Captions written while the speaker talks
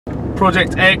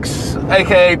Project X,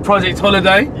 aka Project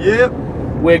Holiday. Yep.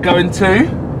 We're going to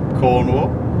Cornwall.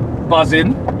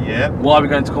 Buzzing. Yep. Why are we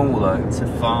going to Cornwall though? To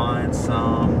find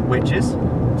some witches.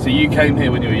 So you came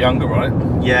here when you were younger, right?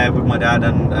 Yeah, with my dad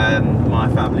and my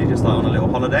family, just like on a little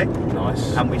holiday.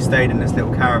 Nice. And we stayed in this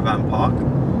little caravan park.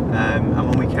 And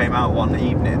when we came out one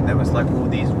evening, there was like all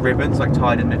these ribbons like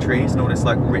tied in the trees and all this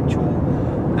like ritual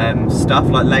stuff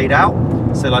like laid out.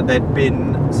 So like there'd been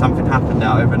something happened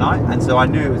out overnight, and so I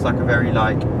knew it was like a very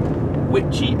like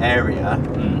witchy area.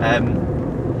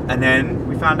 And then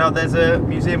we found out there's a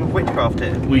museum of witchcraft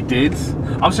here. We did.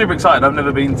 I'm super excited. I've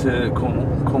never been to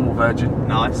Cornwall Virgin.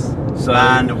 Nice. So,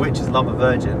 and the witches love a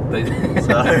virgin.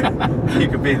 So you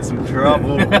could be in some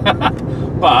trouble.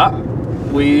 But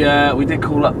we did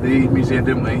call up the museum,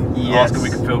 didn't we? Yes. Asking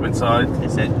if we could film inside. They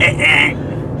said, eh.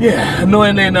 Yeah,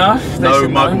 annoyingly enough. No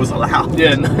mug was allowed.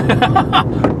 Yeah.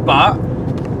 But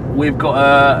we've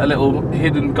got a little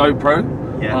hidden GoPro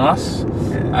on us.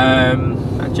 Yeah.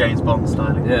 James Bond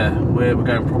style. Yeah, we're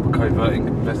going proper covert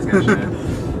investigation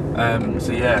here.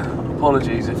 So yeah,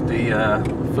 apologies if the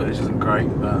footage isn't great,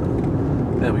 but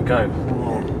there we go.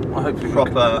 I hope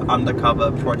proper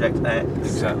undercover Project X.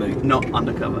 Exactly. Not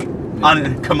undercover.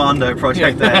 Commando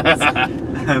Project X.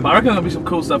 But I reckon there'll be some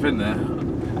cool stuff in there,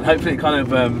 and hopefully it kind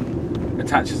of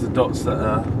attaches the dots that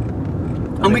are.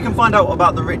 And we can find out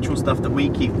about the ritual stuff that we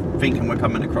keep thinking we're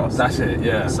coming across. That's it.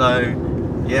 Yeah. So,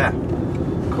 yeah.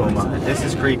 Cool, man. This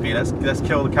is creepy. Let's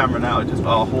kill the camera now. Just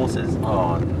our horses.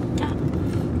 Oh.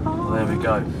 Well, there we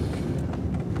go.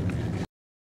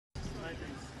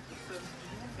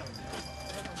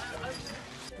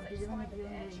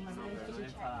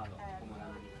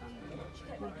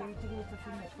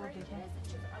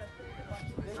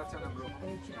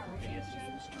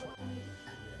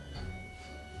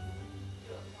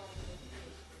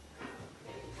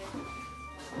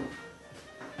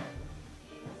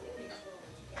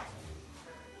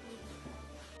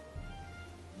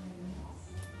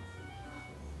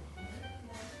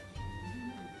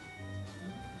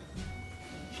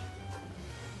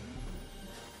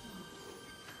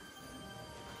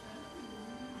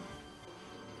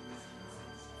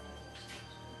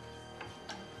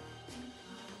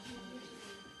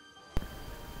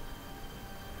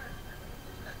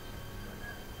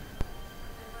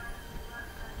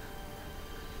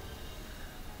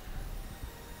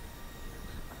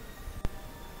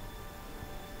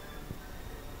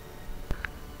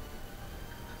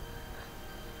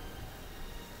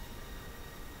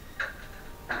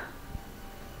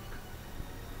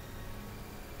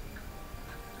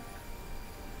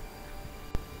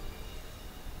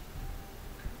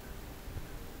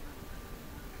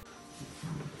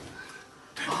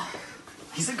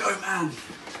 He's a goat man.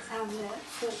 And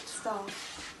forked staff.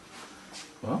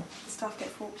 What? The staff get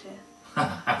forked here.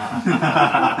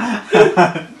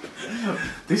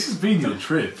 This has been your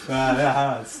trip. It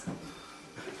has.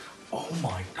 Oh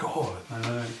my god. I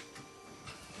know.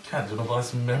 Cat, do you want to buy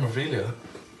some memorabilia?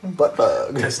 Butt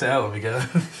bug. Test it out when we go.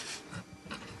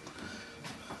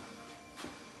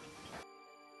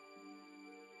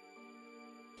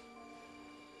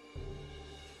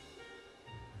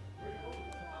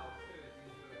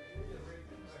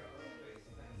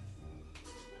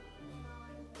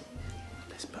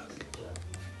 This book,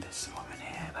 this woman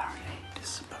here apparently,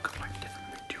 this is a book of like different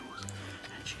rituals,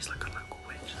 and she's like a local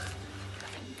witch. So I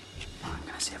think I'm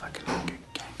gonna see if I can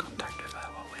get in contact with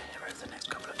her while we're here over the next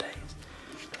couple of days,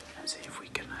 and see if we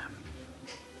can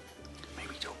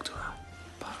maybe talk to her.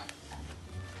 But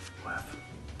worth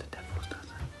the devil's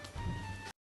dozen.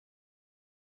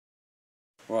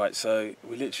 Right, so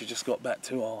we literally just got back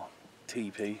to our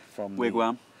TP from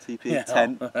Wigwam, TP, Yeah.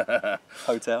 tent,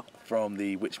 hotel. From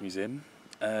the Witch Museum.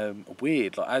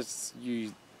 Weird, like as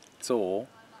you saw,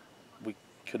 we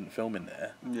couldn't film in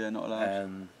there. Yeah, not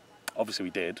allowed. Obviously we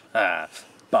did,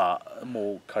 but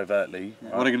more covertly. Yeah.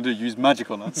 Right? What are they going to do, use magic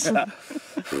on us?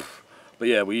 But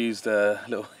yeah, we used a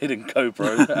little hidden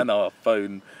GoPro and our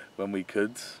phone when we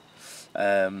could.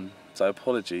 So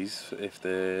apologies if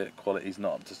the quality's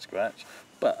not up to scratch,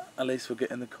 but at least we're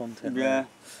getting the content. Yeah. There.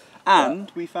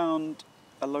 And we found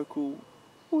a local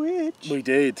witch. We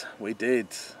did.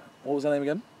 What was her name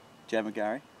again? Gemma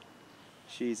Gary.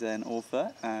 She's an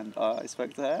author, and I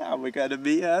spoke to her, and we're going to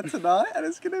meet her tonight, and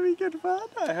it's going to be good fun,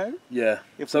 I hope. Yeah.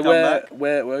 If So we come back.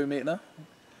 where are we meeting her?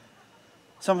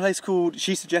 Some place called,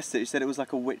 she suggested it, she said it was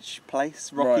like a witch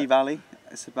place, Rocky Right. Valley.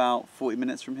 It's about 40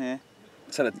 minutes from here.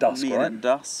 Said at dusk, Meeting right? at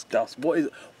dusk. Dusk.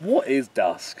 What is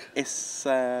dusk? It's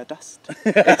dust.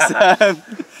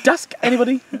 It's, Dusk?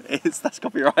 Anybody? that's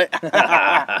copyright.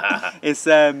 It's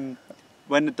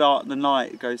when the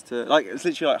night goes to, like, it's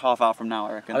literally like half hour from now,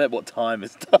 I reckon. I bet what time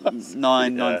it's done.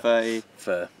 9:30.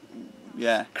 Fair.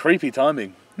 Yeah. Creepy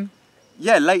timing.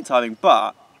 Yeah, late timing,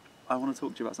 but I want to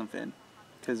talk to you about something.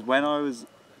 Because when I was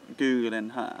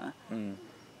Googling her,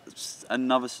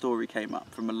 another story came up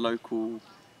from a local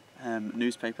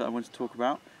newspaper that I wanted to talk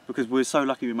about. Because we were so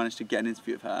lucky we managed to get an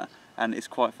interview of her. And it's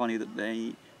quite funny that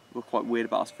they were quite weird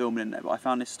about us filming in there. But I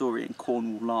found this story in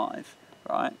Cornwall Live,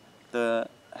 right? The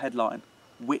headline: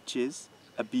 Witches,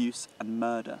 Abuse and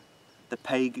Murder. The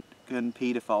pagan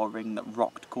paedophile ring that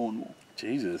rocked Cornwall.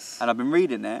 Jesus. And I've been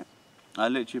reading it. I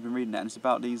literally have been reading it, and it's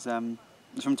about these.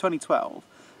 It's from 2012,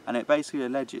 and it basically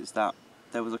alleges that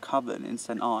there was a coven in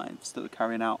St Ives that were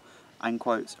carrying out, and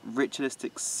quotes,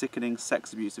 ritualistic, sickening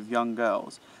sex abuse of young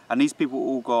girls, and these people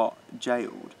all got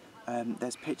jailed.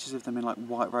 There's pictures of them in like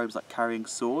white robes, like carrying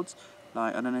swords.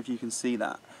 Like, I don't know if you can see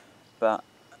that, but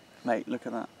mate, look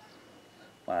at that.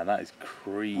 Man, that is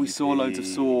creepy. We saw loads of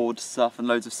sword stuff and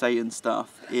loads of Satan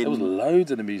stuff. There was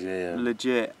loads in the museum.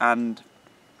 Legit. And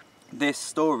this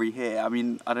story here, I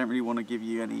mean, I don't really want to give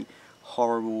you any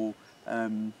horrible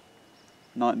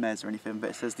nightmares or anything,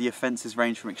 but it says the offences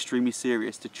range from extremely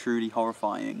serious to truly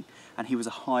horrifying, and he was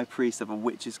a high priest of a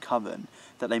witches' coven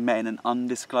that they met in an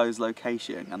undisclosed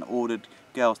location and ordered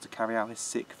girls to carry out his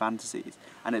sick fantasies.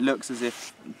 And it looks as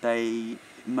if they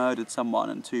murdered someone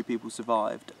and 2 people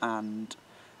survived, and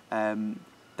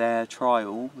their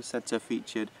trial was said to have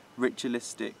featured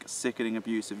ritualistic, sickening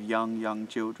abuse of young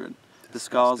children. The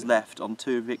scars left on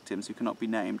 2 victims who cannot be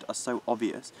named are so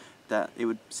obvious that it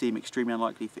would seem extremely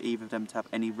unlikely for either of them to have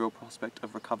any real prospect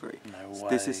of recovery. No So way.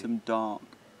 this is some dark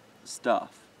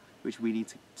stuff which we need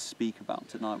to speak about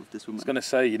tonight with this woman. I was going to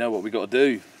say, you know what we got to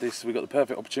do? We got the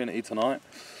perfect opportunity tonight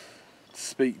to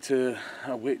speak to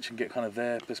a witch and get kind of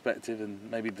their perspective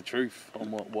and maybe the truth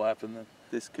on what happened then.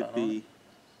 This could be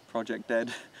Project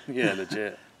Dead. Yeah,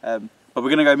 legit. But we're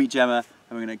going to go meet Gemma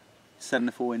and we're going to send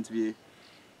the full interview.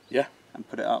 Yeah. And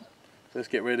put it up. So let's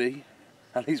get ready.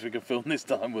 At least we can film this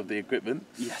time with the equipment.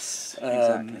 Yes,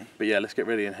 exactly. But yeah, let's get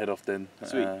ready and head off then.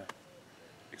 Sweet.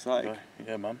 Excited. Okay.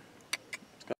 Yeah, man.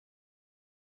 Let's go.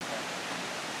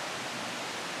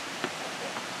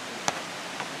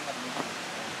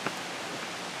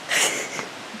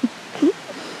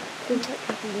 Seems like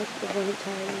having this the wrong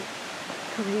time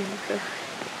coming in for.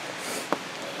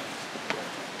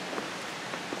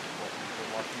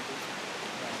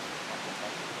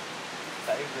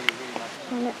 That is really, really nice.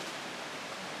 On it.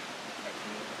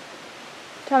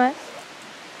 Thomas?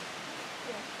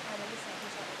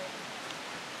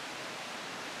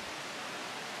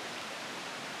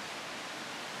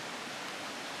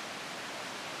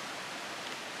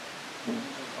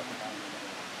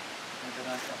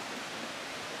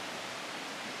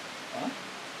 Huh?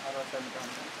 How do I turn it down?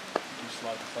 Just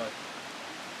slide aside.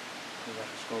 We'll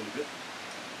have to scroll a bit.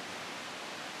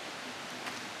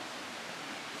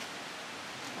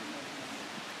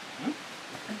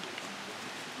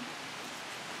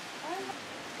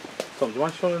 Tom, do you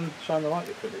mind shine the light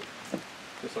quickly?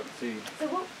 Just so I can see. So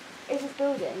what is this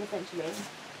building essentially?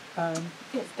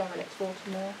 It's derelict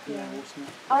Baltimore. Yeah.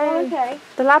 Oh, okay.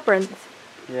 The labyrinth.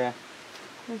 Yeah.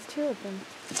 There's 2 of them.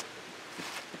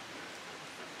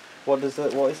 What is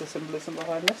the symbolism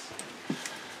behind this?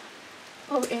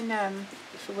 Well,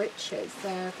 for witches,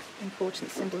 they're important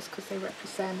symbols because they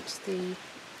represent the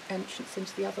entrance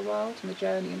into the other world and the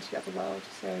journey into the other world.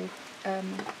 So,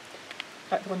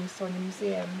 like the one you saw in the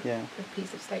museum, Yeah. a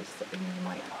piece of slate that you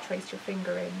might trace your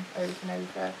finger in over and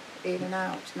over, in and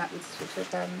out, and that would sort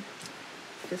of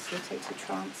facilitate a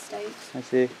trance state. I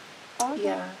see. Oh, okay.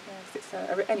 Yeah, yes, it's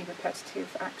any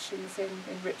repetitive actions in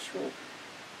ritual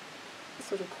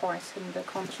sort of quieten the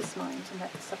conscious mind and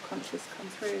let the subconscious come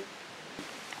through.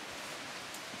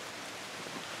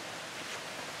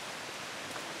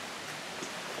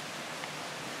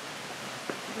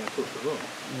 I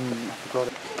forgot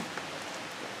it.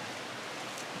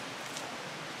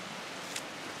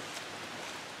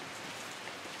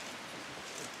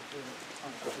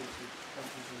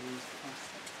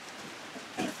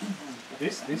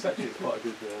 This actually is quite a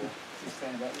good.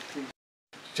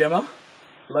 Gemma,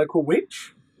 local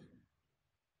witch.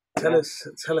 Tell us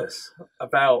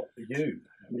about you.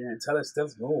 Yeah. Tell us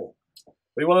more.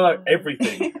 We want to know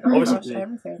everything. Obviously,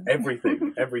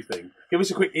 Everything. everything. Give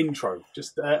us a quick intro,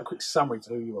 just a quick summary to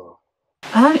who you are.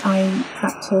 I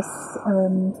practice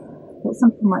what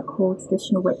some people might call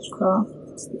traditional witchcraft.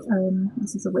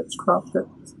 This is a witchcraft that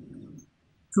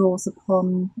draws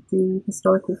upon the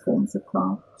historical forms of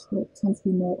craft that tend to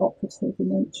be more operative in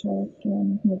nature,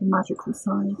 the magical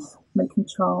side, making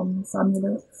charms,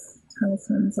 amulets,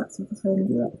 talismans, that sort of thing.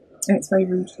 Yeah. and it's very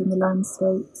rooted in the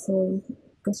landscape, so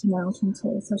getting out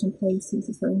into certain places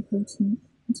is very important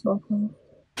to our craft.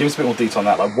 Give us a bit more detail on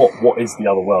that. Like, what is the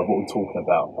other world? What are we talking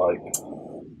about? Like,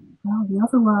 well, the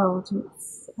other world,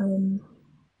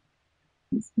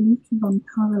 it's believed to run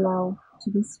parallel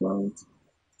to this world.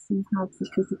 So you have the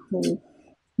physical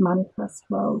manifest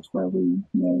world where we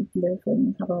live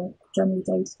and have our general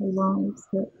day-to-day lives,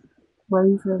 but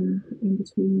woven in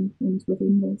between and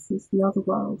within this is the other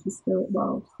world, the spirit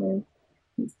world. So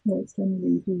it's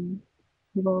generally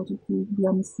the world of the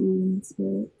unseen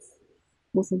spirits,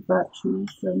 also virtues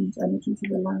and energies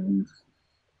of the land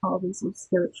are the sort of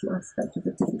spiritual aspect of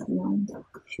the physical land.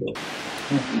 Sure.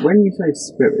 When you say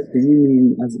spirit, do you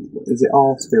mean is it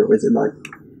our spirit, or is it like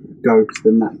ghost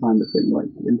and that kind of thing, like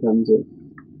in terms of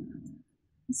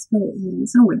spirit? Really,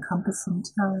 it's an all-encompassing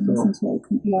term, isn't it?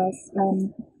 Yes,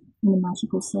 in a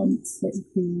magical sense, it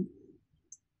would be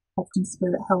often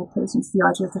spirit helpers. It's the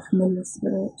idea of the familiar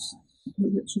spirit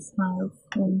that witches have,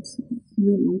 and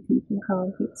really all people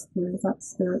have. It's that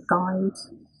spirit guide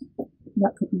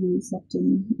that could be used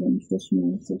often in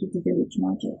traditional sort of the village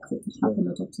magic that would happen.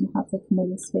 They'd often have their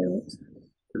familiar spirit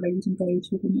that they would engage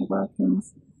with in their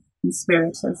workings, and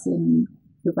spirit as in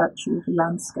the virtue of the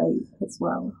landscape as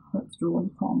well that's drawn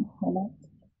upon a lot.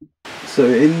 So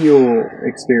in your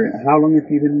experience, how long have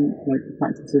you been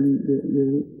practicing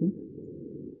your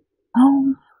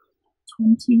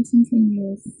 20-something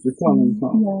years. It's quite a long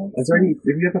time. Yeah.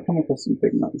 Have you ever come across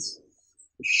something that's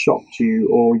shocked you,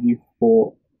 or you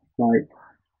thought,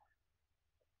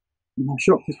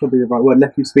 shocked is probably the right word,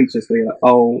 left you speechless, where you're like,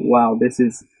 oh wow, this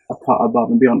is a cut above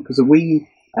and beyond? Because one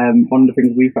of the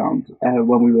things we found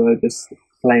when we were just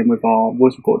playing with our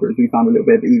voice recorder is we found a little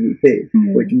bit of EVP,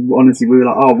 which honestly we were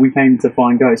like, oh, we came to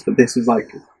find ghosts, but this was like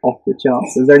off the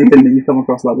charts. Is there anything that you've come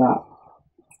across like that?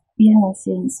 Yes,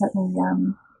 and certainly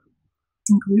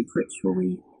in group ritual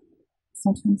we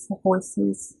sometimes have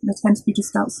voices. They tend to be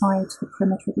just outside the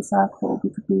perimeter of the circle. We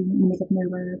could be in the middle of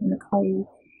nowhere in a cave,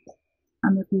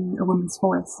 and there'd be a woman's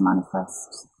voice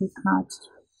manifest. We've had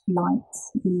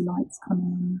blue lights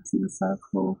coming into the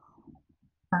circle,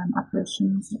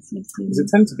 apparitions. Does it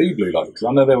tend to be blue light? Because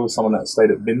I know there was someone that stayed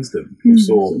at Binsden who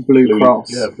saw blue cross.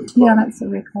 Yeah, blue cross. Yeah, that's a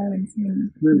recurring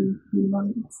thing. Blue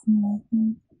lights.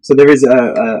 Yeah. So there is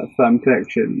a firm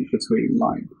connection between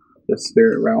the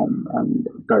spirit realm and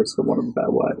ghosts, for want of a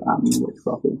better word, and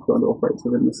witchcraft kind of operates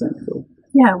within the same field.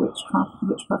 Yeah, witchcraft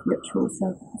rituals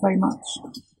are very much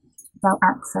about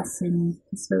accessing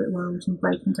the spirit world and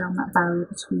breaking down that barrier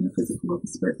between the physical and the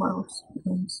spirit world,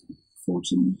 and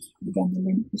forging again the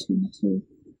link between the two.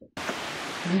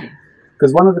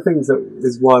 Because one of the things that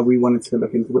is why we wanted to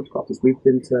look into witchcraft is we've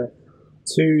been to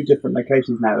 2 different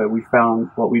locations now where we found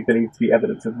what we believe to be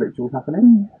evidence of rituals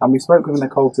happening. And we spoke with an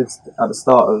occultist at the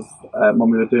start of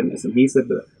when we were doing this, and he said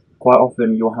that quite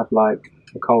often you'll have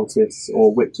occultists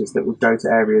or witches that would go to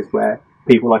areas where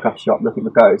people like us show up looking for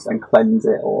ghosts and cleanse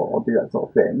it or do that sort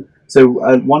of thing. So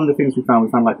one of the things we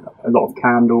found a lot of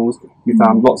candles, we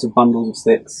found lots of bundles of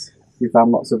sticks, we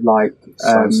found lots of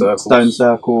stone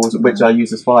circles which are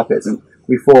used as fire pits, and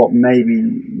we thought maybe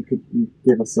you could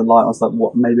give us a light on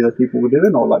what maybe the people were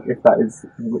doing, or if that is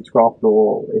witchcraft,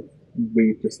 or if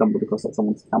we just stumbled across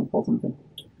someone's camp or something.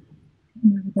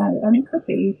 No, it could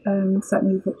be.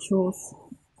 Certainly rituals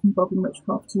involving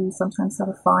witchcraft, you sometimes have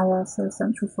a fire, so a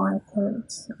central fire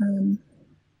pit.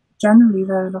 Generally,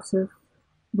 though, a lot of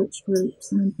witch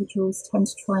groups and individuals tend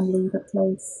to try and leave a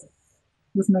place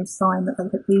with no sign that they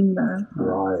had been there.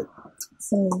 Right.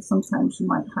 So sometimes you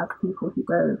might have people who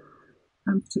go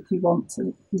and particularly want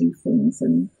to leave things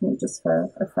and just for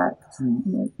effect,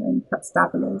 and perhaps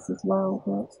dabblers as well.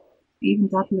 But even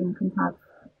dabbling can have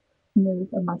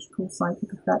a magical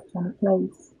psychic effect on a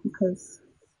place, because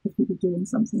if people are doing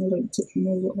something they don't particularly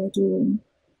know what they're doing,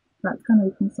 that can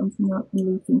open something up and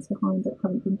leave things behind that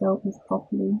haven't been dealt with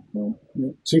properly.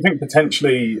 So you think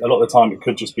potentially a lot of the time it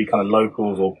could just be kind of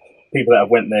locals or people that have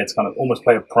went there to kind of almost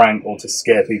play a prank or to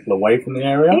scare people away from the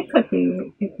area? It could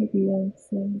be, yes.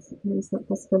 There's that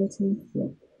possibility.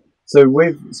 Yeah. So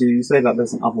you say that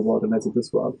there's an other world and there's a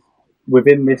this world.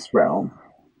 Within this realm,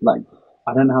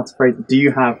 I don't know how to phrase it. Do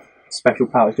you have special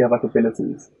powers? Do you have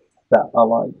abilities that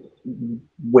are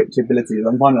witch abilities?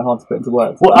 I'm finding it hard to put into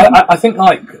words. Well, I think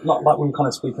like we were kind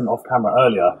of speaking off camera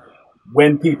earlier,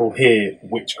 when people hear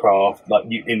witchcraft,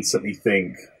 you instantly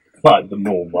think the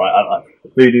norm, right?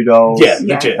 Voodoo dolls. Yeah,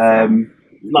 legit.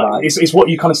 It's what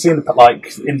you kind of see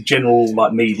in general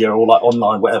media or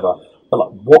online, whatever.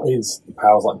 But what is the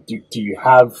powers like? Do you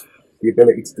have the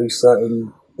ability to do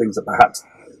certain things that perhaps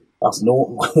us not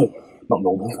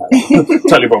normal,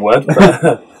 totally wrong word.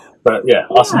 But yeah,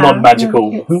 us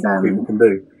non-magical people can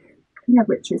do. Yeah,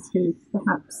 witches who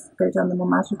perhaps go down the more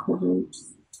magical route,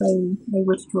 they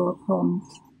would draw upon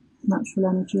natural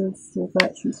energies or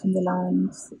virtues from the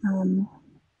land,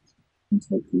 and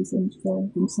take these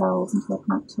into themselves, into their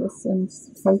practice, and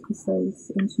focus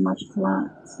those into magical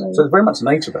acts. So it's very much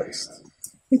nature-based.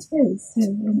 It is, yeah,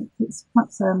 and it's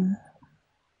perhaps a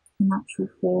natural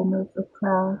form of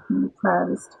prayer.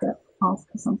 Prayer is to ask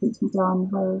for something to be done,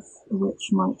 whereas a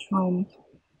witch might try and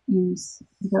use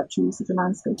the virtues of the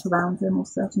landscape around them, or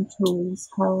certain tools,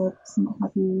 herbs, and what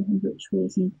have you, and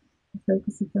rituals, and the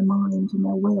focus of their mind and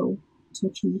their will to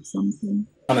achieve something.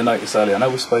 I noticed earlier, I know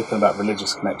we've spoken about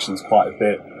religious connections quite a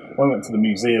bit. When we went to the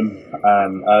museum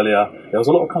earlier, there was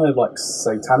a lot of kind of like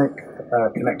satanic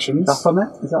connections.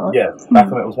 Baphomet, is that right? Yeah,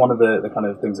 Baphomet was one of the kind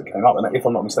of things that came up, and if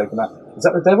I'm not mistaken, is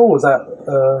that the devil, or is that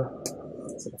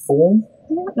a form?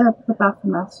 Yeah, the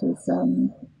Baphomet is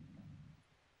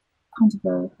kind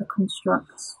of a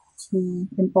construct to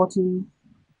embody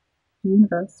the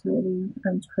universe, really,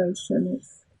 and creation.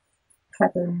 It's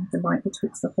heaven, the light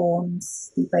betwixt the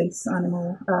horns, the base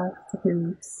animal, earth, the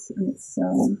hooves, and it's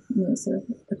it's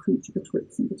a creature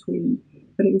betwixt and between.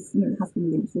 But it is, it has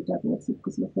been linked to the devil, obviously,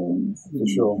 because of the horns. For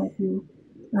sure.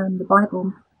 The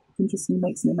Bible, interestingly,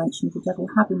 makes no mention of the devil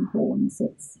having horns.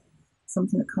 It's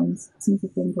something that seems to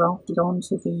have been grafted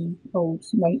onto the old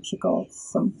nature gods.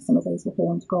 Some of those were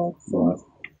horned gods, and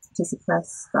to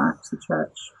suppress that, the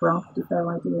church grafted their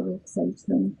idea of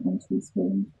Satan onto these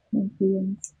horned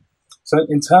beings. So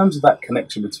in terms of that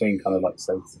connection between kind of like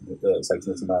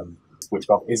Satanism and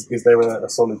witchcraft, is there a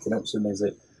solid connection? Is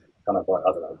it kind of like,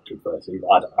 I don't know, good versus evil?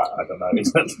 I don't know.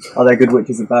 Are there good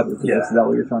witches and bad witches? Yeah. Is that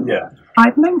what you're trying to say?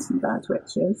 I've known some bad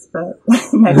witches, but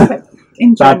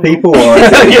in general. Bad people? Or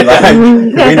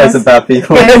we know some bad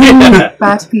people.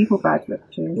 Bad people, bad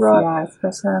witches, right. yes.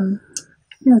 But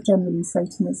generally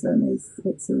Satanism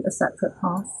it's a separate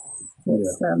path.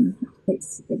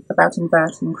 It's about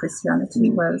inverting Christianity,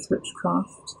 whereas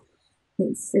witchcraft,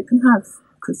 it can have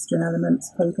Christian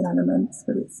elements, pagan elements,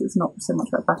 but it's not so much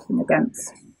about battling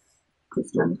against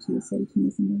Christianity as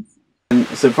Satanism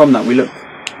is. So from that, we looked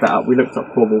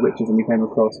up Cornwall witches, and we came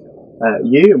across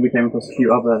you, and we came across a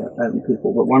few other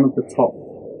people. But one of the top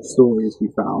stories we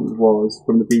found was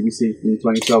from the BBC from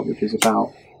 2012, which is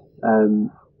about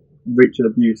ritual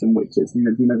abuse and witches. Do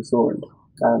you know the story?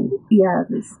 Yeah,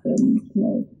 there's been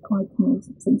quite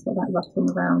things like that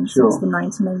rattling around since the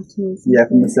 1980s. Yeah,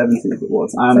 from the 70s it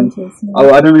was. I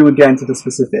don't really want to get into the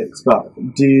specifics, but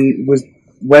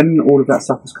when all of that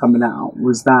stuff was coming out,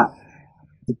 was that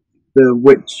the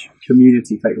witch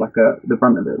community take like the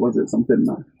brunt of it? Was it something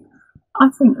that? I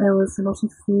think there was a lot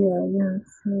of fear,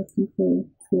 for people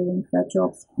fearing for their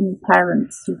jobs, and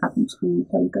parents who happened to be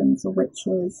pagans or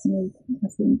witches. I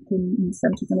think in the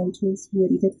 70s and 80s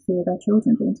really did fear their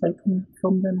children being taken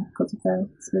from them because of their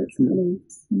spiritual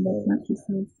beliefs and their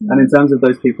practices. And in terms of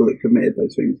those people that committed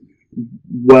those things,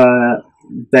 were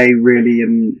they really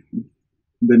in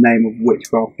the name of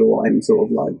witchcraft or any sort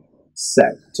of like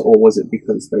sect, or was it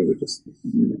because they were just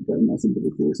very nice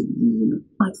individuals and using it?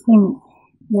 I think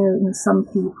there are some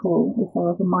people, if they're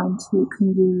of a mind to,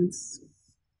 can use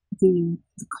the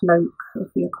cloak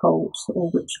of the occult or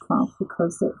witchcraft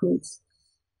because it would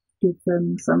give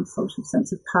them some sort of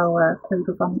sense of power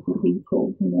over vulnerable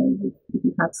people. If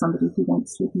you have somebody who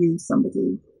wants to abuse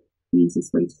somebody, the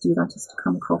easiest way to do that is to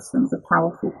come across them as a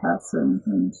powerful person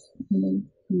and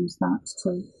use that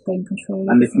to gain control.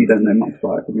 And if you don't know much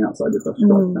about it from the outside, it does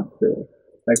strike that fear.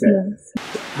 Okay. Yes.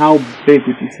 How big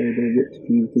would you say the witch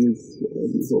community is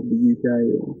in sort of the UK?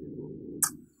 Or?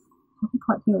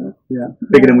 Quite big. Yeah,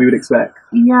 bigger than we would expect.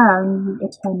 Yeah, we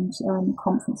attend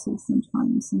conferences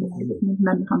sometimes, and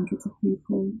many hundreds of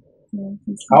people. Yeah,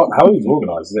 how is it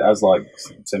organised? Is it as like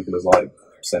simple as like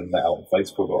sending it out on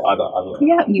Facebook, or I don't know?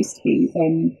 Yeah, it used to be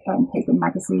in paper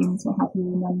magazines, what have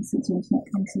you, and then since the internet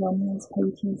comes along, there's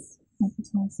pages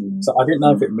advertising. So I didn't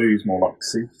know if it moves more like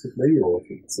secretively, or if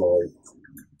it's like.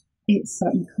 It's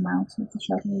certainly come out of the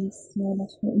shadows, a lot of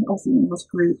it. And also in a lot of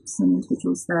groups and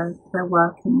individuals, their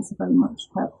workings are very much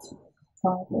kept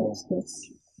private, but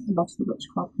a lot of the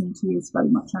witchcraft community is very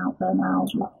much out there now.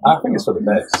 I think it's for the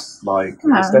best. Like,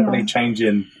 it's definitely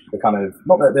changing the kind of,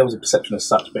 not that there was a perception as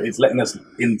such, but it's letting us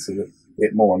into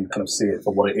it more and kind of see it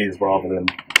for what it is rather than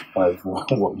kind of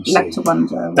what you see. Left to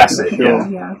wonder. That's it,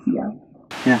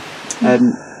 Yeah.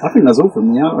 I think that's all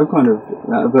from me. I'm kind of.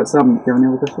 But Sam, do you have any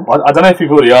other questions? I don't know if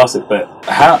you've already asked it, but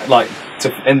how, like,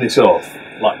 to end this off,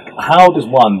 like, how does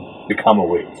one become a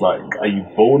witch? Like, are you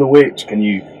born a witch? Can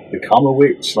you become a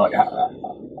witch? Like,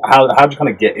 how do you kind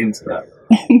of get into that?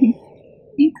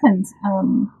 You can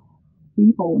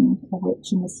reborn a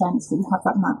witch in the sense that you have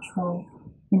that natural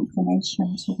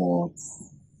inclination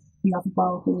towards the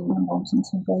otherworldly and wanting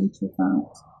to engage with that.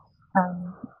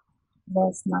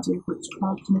 There's the idea of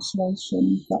witchcraft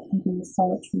initiation that can be a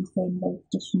solitary thing, the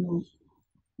traditional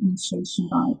initiation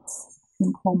rites.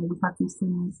 In Cornwall we have these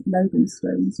things, loading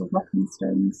stones or rocking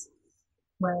stones,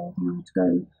 where you would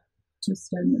go to a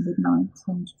stone at midnight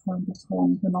and try and get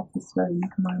on and off the stone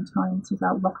 9 times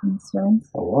without rocking the stone.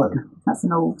 Oh, right. That's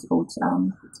an old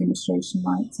initiation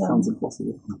rite. Sounds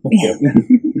impossible.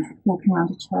 Walking around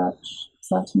a church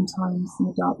 13 times in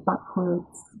the dark backwoods.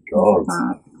 God.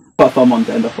 Quite fun one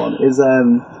to end up on is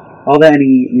are there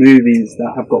any movies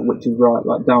that have got witches right,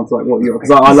 like down to like what you're?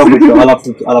 Because I love witches.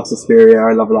 I love Suspiria.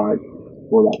 I love like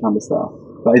all that kind of stuff.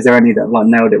 But is there any that like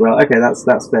nailed it? Well, okay, that's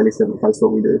fairly similar to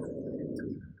what we do.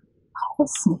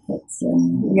 Snippets,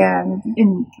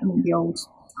 in the old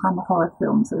Hammer horror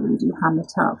films, they really do ham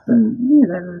it up, but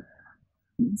there are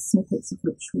snippets of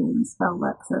ritual and spell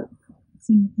work that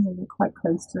seem quite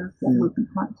close to what would be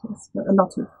practiced, but a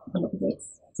lot of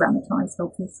it's dramatised,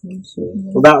 obviously.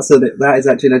 Well, that is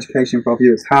actually an education for our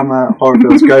viewers. Hammer horror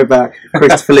films, go back,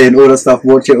 Christopher Lee and all that stuff,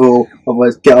 watch it all,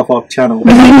 otherwise get off our channel.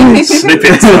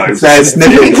 Snippets, There's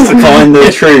snippets to find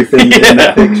the truth in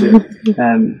that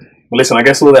fiction. Well, listen, I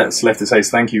guess all that's left to say is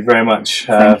thank you very much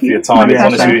for your time.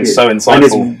 It's so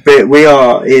insightful. And we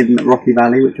are in Rocky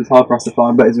Valley, which was hard for us to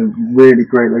find, but it's a really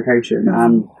great location.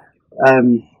 And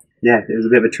it was a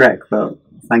bit of a trek, but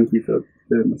thank you for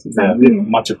doing this.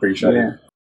 Much appreciated. Yeah.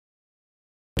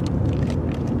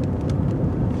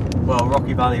 Well,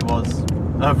 Rocky Valley was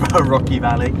a Rocky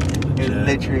Valley. It was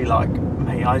literally like,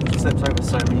 mate, I stepped over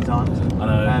so many times. I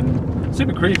know.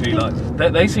 Super creepy. Like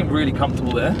they seemed really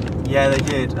comfortable there. Yeah, they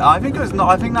did. I think it was not.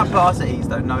 I think that put us at ease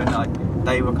though, knowing like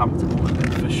they were comfortable with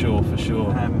it. For sure.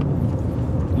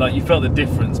 Like you felt the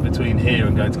difference between here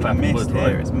and going to Clapham Wood, right?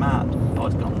 Here, it's mad. Oh,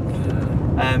 it's gone.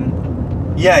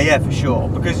 Yeah, for sure.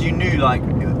 Because you knew like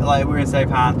we were in safe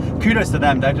hands. Kudos to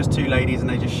them. They're just 2 ladies and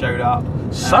they just showed up.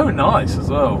 So nice as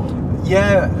well.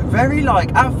 Yeah, very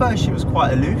like. At first she was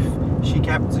quite aloof. She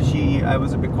was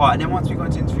a bit quiet, and then once we got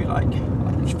into interview, like.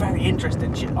 It's very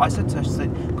interesting. I said to her, she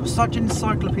said, got such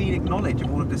encyclopedic knowledge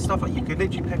of all of this stuff. Like you could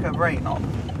literally pick her brain on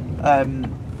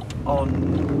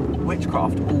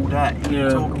witchcraft all day. Yeah.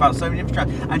 Talk about so many different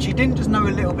strands. And she didn't just know a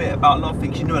little bit about a lot of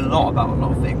things. She knew a lot about a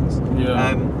lot of things.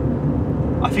 Yeah.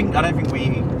 I don't think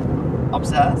we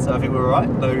upset her, so I think we were alright.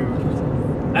 No.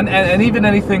 And even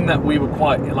anything that we were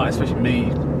quite like, especially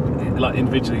me. Like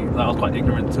individually, I was quite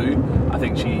ignorant too. I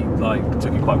think she like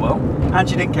took it quite well, and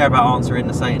she didn't care about answering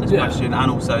the Satanist question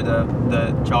and also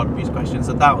the child abuse question.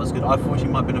 So that was good. I thought she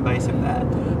might have been evasive there,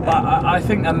 but I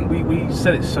think, and we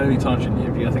said it so many times in the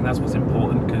interview. I think that's what's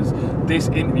important because this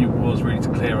interview was really to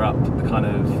clear up the kind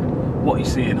of what you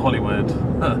see in Hollywood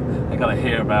and kind of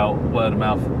hear about word of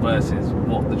mouth versus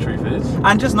what the truth is.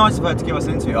 And just nice of her to give us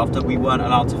an interview after we weren't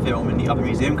allowed to film in the other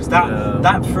museum, because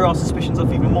that threw our suspicions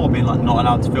off even more, being like not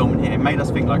allowed to film in here. It made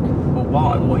us think like, well,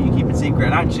 why? What are you keeping secret?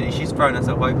 And actually, she's thrown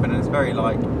herself open, and it's very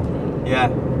like, yeah.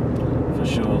 For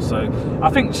sure. So I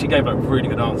think she gave like really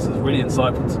good answers, really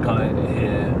insightful to kind of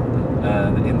hear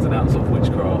the ins and outs of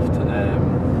witchcraft,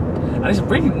 and it's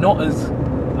really not as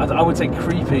I would say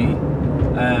creepy.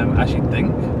 As you'd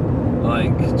think,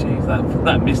 like, geez,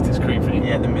 that mist is creepy.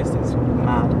 Yeah, the mist is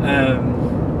mad.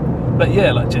 But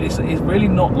yeah, like it's really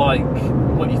not like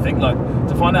what you think. Like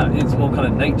to find out it's more kind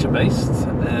of nature based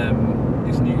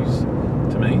is news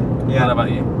to me. Yeah. How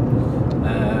about you?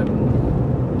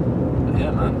 But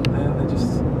yeah, man, they're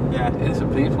just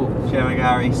innocent people. Jeremy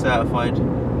Gary, certified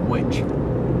witch.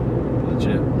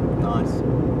 Legit. Nice.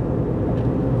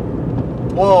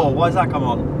 Whoa! Why does that come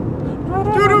on?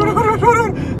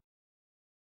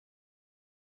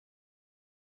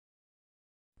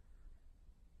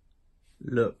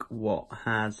 Look what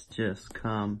has just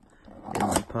come in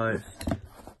the post.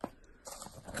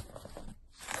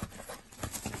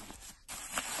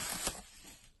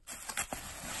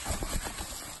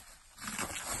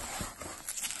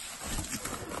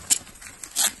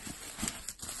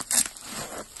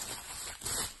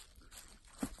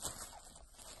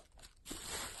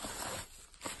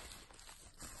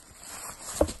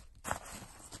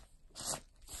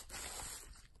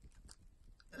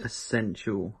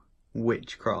 Essential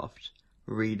witchcraft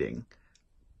reading